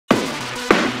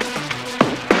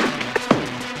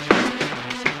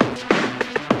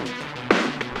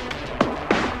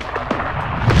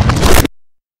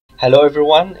Hello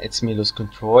everyone, it's me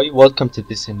loosecontroi. Welcome to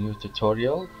this new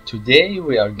tutorial. Today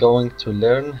we are going to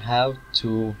learn how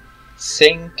to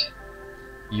sync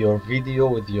your video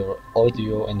with your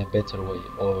audio in a better way,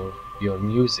 or your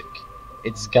music.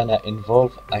 It's gonna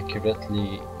involve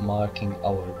accurately marking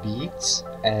our beats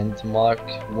and mark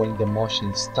when the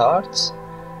motion starts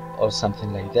or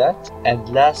something like that. And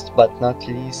last but not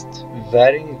least,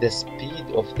 varying the speed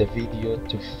of the video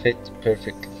to fit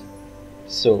perfectly.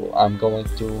 So I'm going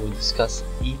to discuss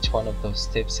each one of those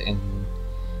steps in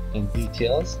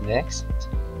details next.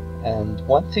 And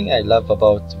one thing I love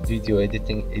about video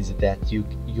editing is that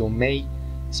you may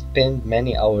spend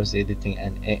many hours editing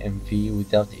an AMV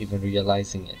without even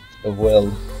realizing it.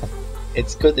 Well,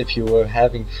 it's good if you were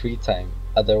having free time,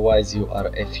 otherwise you are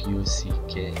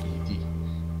FUCKED.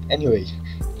 Anyway,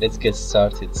 let's get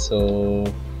started. So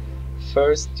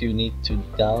first you need to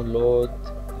download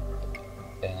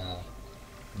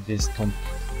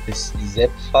this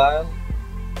zip file.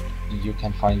 You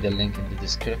can find the link in the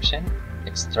description.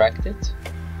 Extract it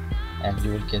and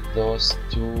you will get those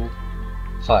two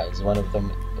files. One of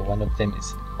them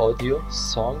is audio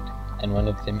song and one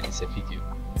of them is a video.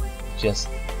 Just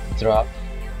drop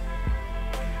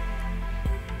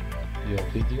your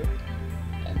video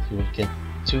and you will get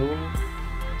two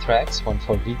tracks, one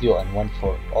for video and one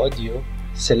for audio.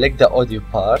 Select the audio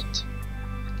part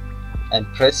and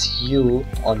press U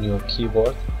on your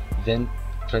keyboard, then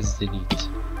press delete.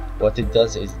 What it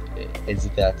does is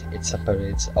that it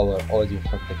separates our audio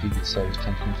from the video, so we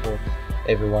can control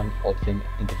every one of them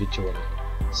individually.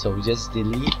 So we just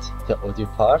delete the audio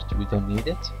part, we don't need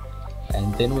it,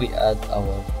 and then we add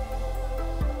our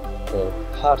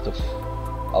part of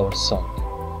our song.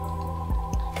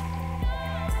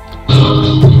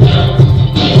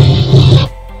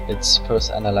 Let's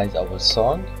first analyze our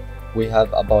song. We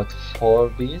have about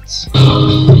 4 beats,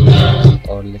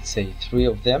 or let's say 3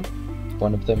 of them.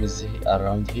 One of them is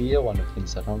around here, one of them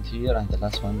is around here, and the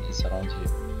last one is around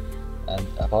here. And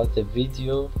about the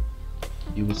video,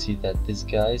 you will see that this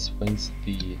guy swings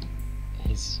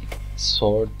his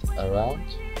sword around.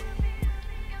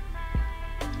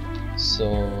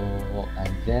 So,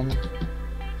 and then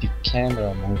the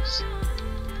camera moves.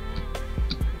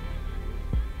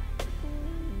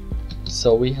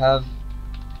 So we have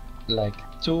like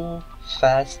 2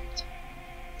 fast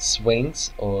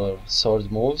swings or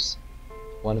sword moves.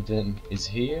 One of them is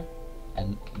here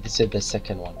and this is the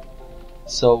second one.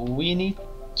 So we need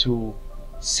to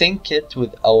sync it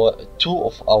with our 2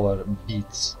 of our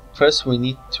beats. First we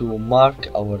need to mark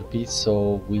our beats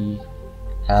so we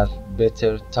have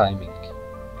better timing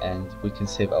and we can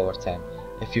save our time.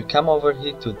 If you come over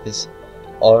here to this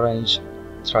orange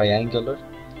triangular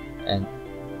and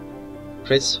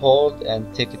press hold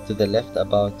and take it to the left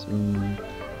about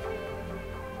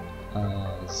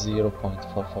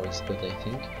 0.44 is good, I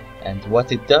think. And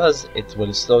what it does, it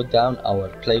will slow down our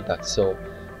playback so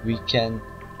we can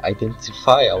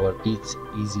identify our beats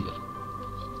easier.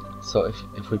 So if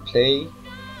we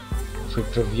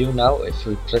preview now, if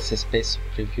we press space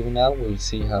to preview now, we'll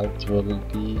see how it will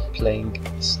be playing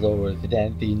slower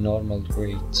than the normal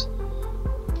rate.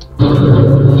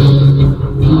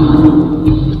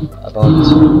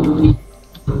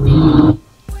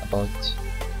 About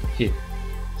here.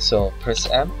 So press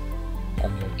M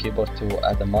on your keyboard to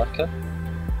add a marker,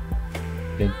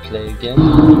 then play again.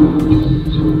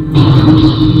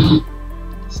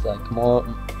 It's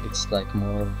like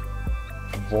more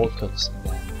vocals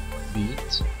than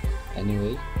beat.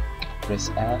 Anyway, press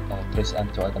M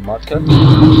to add a marker.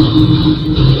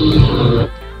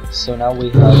 So now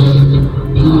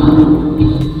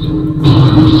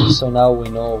we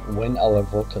know when our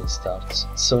vocal starts.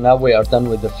 So now we are done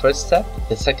with the first step.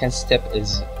 The second step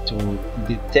is to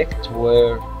detect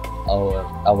where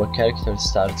our character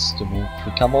starts to move.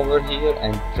 We come over here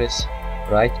and press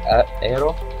right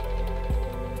arrow.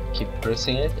 Keep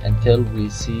pressing it until we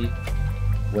see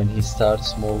when he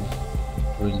starts move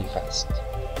really fast.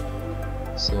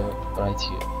 So right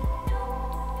here.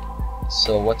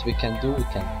 So what we can do, we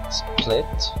can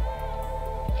split.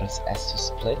 Press S to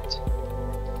split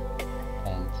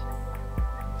and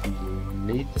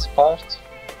delete this part.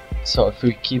 So if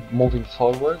we keep moving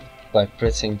forward by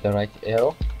pressing the right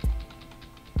arrow,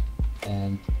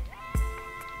 and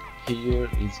here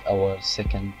is our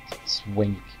second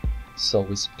swing. So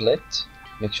we split.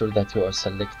 Make sure that you are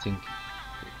selecting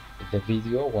the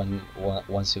video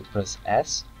once you press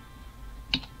S,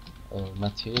 or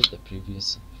not here, the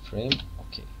previous frame.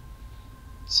 Okay,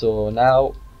 so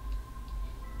now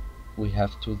we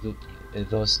have to do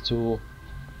those 2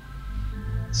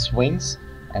 swings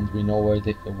and we know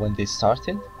when they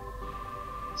started.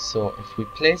 So if we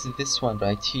place this one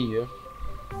right here,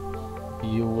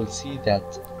 you will see that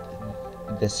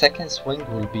the second swing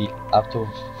will be out of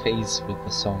phase with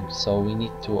the song, so we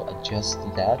need to adjust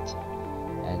that.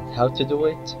 And how to do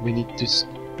it? We need to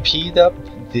speed up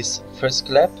this first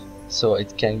clap so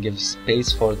it can give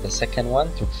space for the second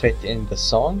one to fit in the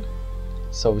song.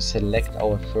 So we select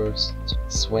our first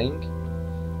swing,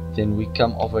 then we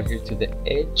come over here to the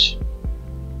edge,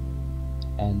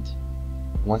 and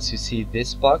once you see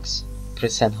this box,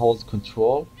 press and hold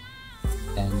Control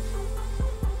and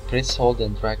press, hold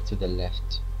and drag to the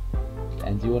left,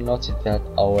 and you will notice that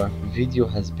our video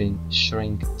has been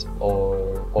shrinked,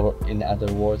 or in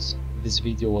other words, this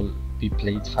video will be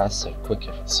played faster,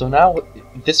 quicker. So now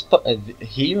this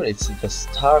here it's the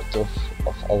start of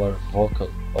our vocal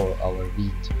or our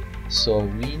beat. So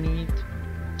we need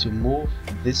to move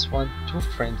this one 2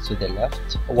 frames to the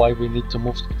left. Why we need to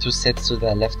move 2 sets to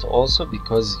the left? Also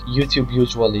because YouTube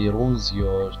usually ruins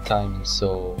your timing,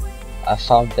 so I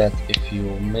found that if you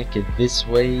make it this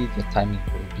way, the timing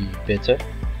will be better.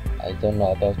 I don't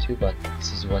know about you, but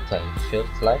this is what I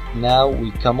felt like. Now we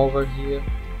come over here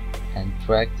and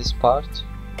drag this part.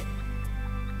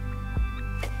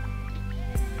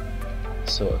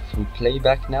 So if we play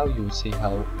back now, you will see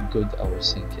how good our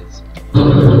sync is.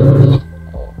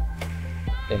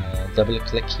 Double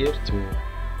click here to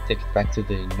take it back to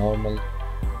the normal,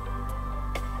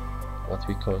 what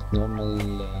we call normal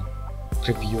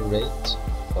preview rate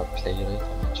or play rate,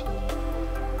 I'm not sure.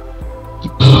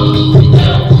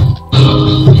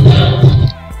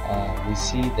 We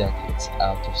see that it's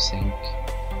out of sync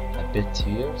a bit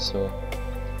here, so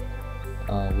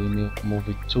we move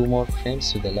it 2 more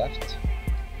frames to the left.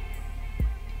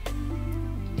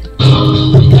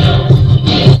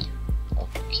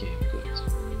 Okay, good.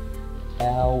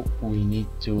 Now we need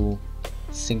to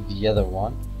sync the other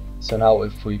one. So now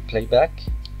if we play back,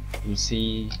 you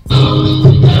see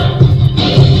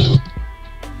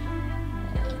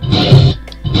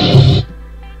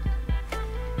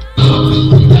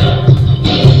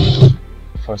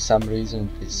for some reason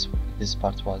this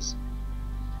part was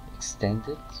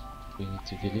extended. We need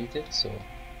to delete it, so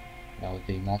now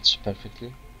they match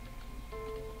perfectly.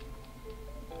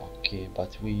 Okay,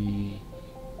 but we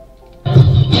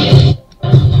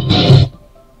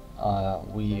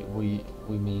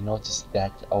may notice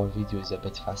that our video is a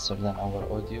bit faster than our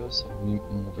audio, so we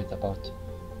move it about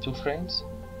 2 frames.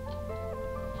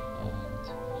 And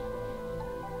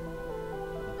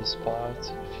this part,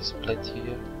 if you split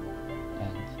here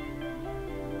and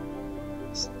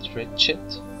stretch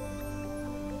it,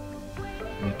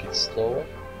 make it slower.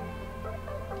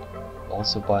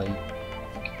 Also by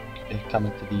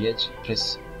coming to the edge,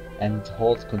 press and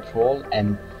hold Control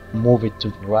and move it to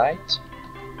the right.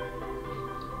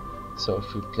 So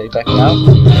if we play back now,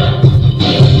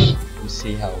 you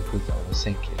see how good our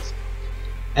sync is.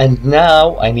 And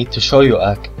now I need to show you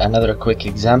another quick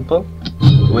example.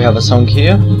 We have a song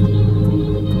here.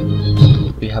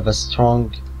 We have a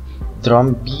strong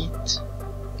drum beat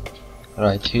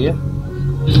right here.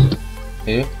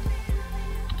 Here.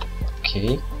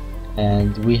 Okay.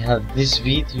 And we have this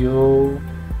video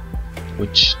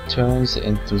which turns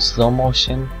into slow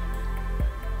motion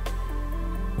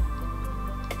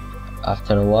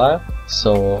after a while,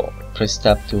 so press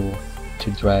tab to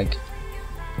drag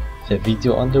the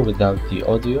video under without the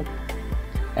audio.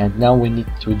 And now we need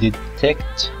to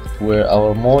detect where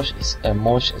our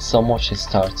slow motion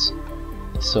starts.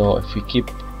 So if we keep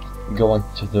going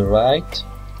to the right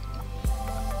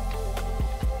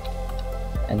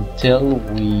until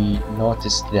we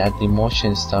notice that the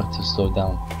motion starts to slow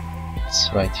down, it's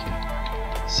right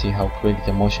here. See how quick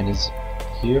the motion is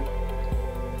here,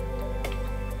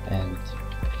 and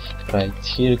right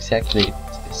here exactly it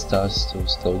starts to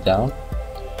slow down.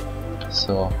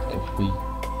 So if we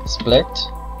split,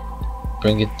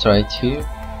 bring it right here,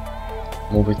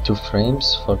 move it 2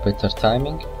 frames for better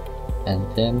timing, and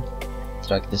then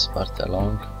drag this part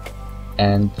along,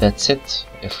 and that's it.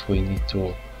 If we need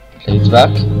to play it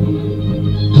back,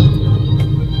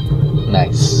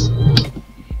 nice.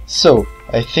 So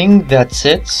I think that's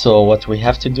it. So what we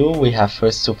have to do, we have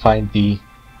first to find the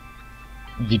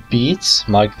beats,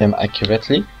 mark them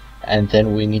accurately, and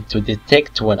then we need to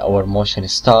detect when our motion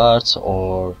starts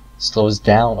or slows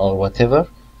down or whatever.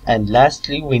 And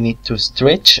lastly, we need to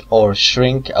stretch or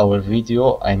shrink our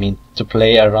video, I mean to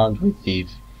play around with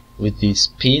the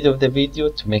speed of the video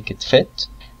to make it fit.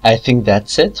 I think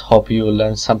that's it. Hope you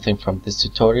learned something from this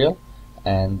tutorial,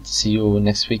 and see you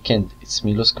next weekend. It's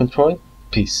me, loosecontroi.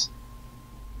 Peace.